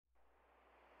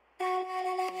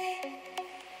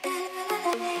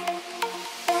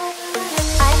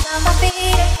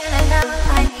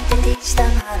teach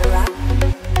them how to rock.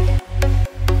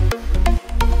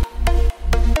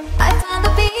 I found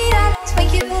the beat I lost when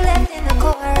you left in the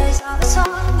chorus of a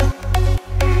song.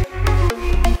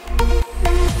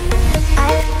 I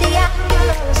left the hour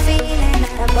I was feeling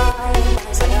at a bar in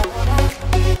Barcelona.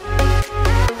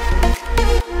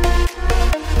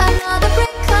 Another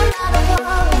brick, another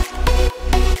wall,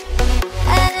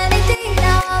 and any day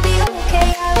now I'll be okay.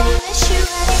 I won't miss you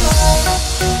anymore.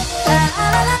 La la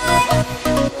la la,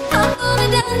 I'm gonna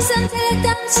dance until I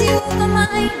dance you off my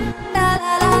mind. La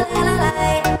la la la la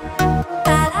la,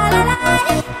 la la la la,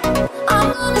 I'm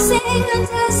gonna sing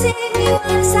until I sing you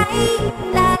out of sight.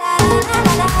 La la la la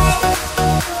la la,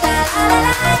 la la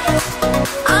la la,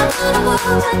 I'm gonna walk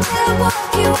until I walk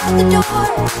you out the door.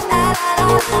 La la la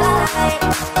la la la,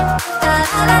 la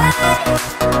la la la,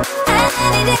 and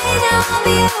any day now I'll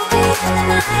be okay in the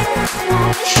night. I won't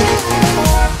miss you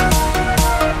anymore.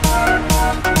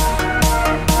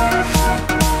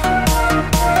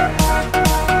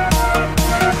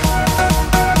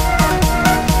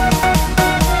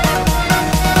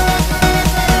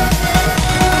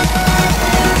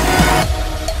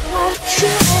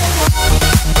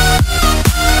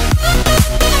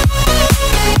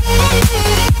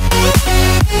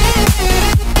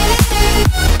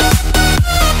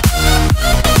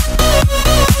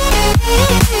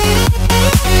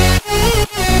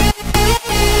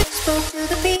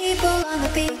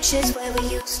 Beaches where we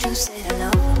used to sit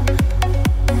alone.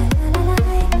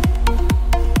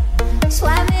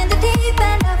 Swam in the deep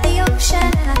end of the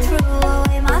ocean and I threw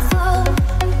away my phone.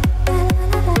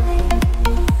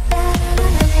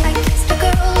 I kissed a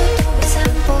girl who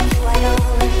resembled who I know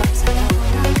in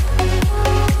Barcelona.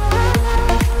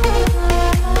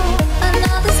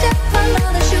 Another step,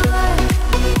 another shore,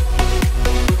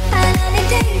 and any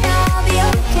day now I'll be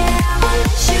okay. I won't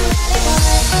miss you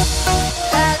anymore.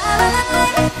 La la la la,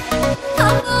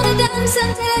 I'm gonna dance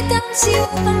until I dance you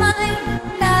off my mind.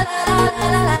 La la la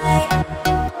la la la,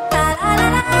 la la la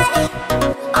la,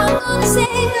 I'm gonna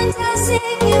sing until I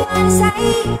sing you out of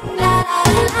sight. La la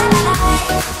la la la,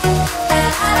 la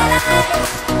la la la,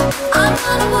 I'm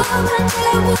gonna walk until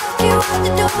I walk you out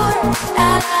the door. La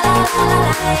la la la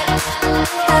la la,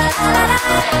 la la la la,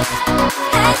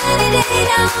 and any day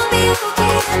now I'll be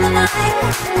okay in the night.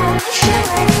 I won't miss you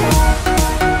anymore.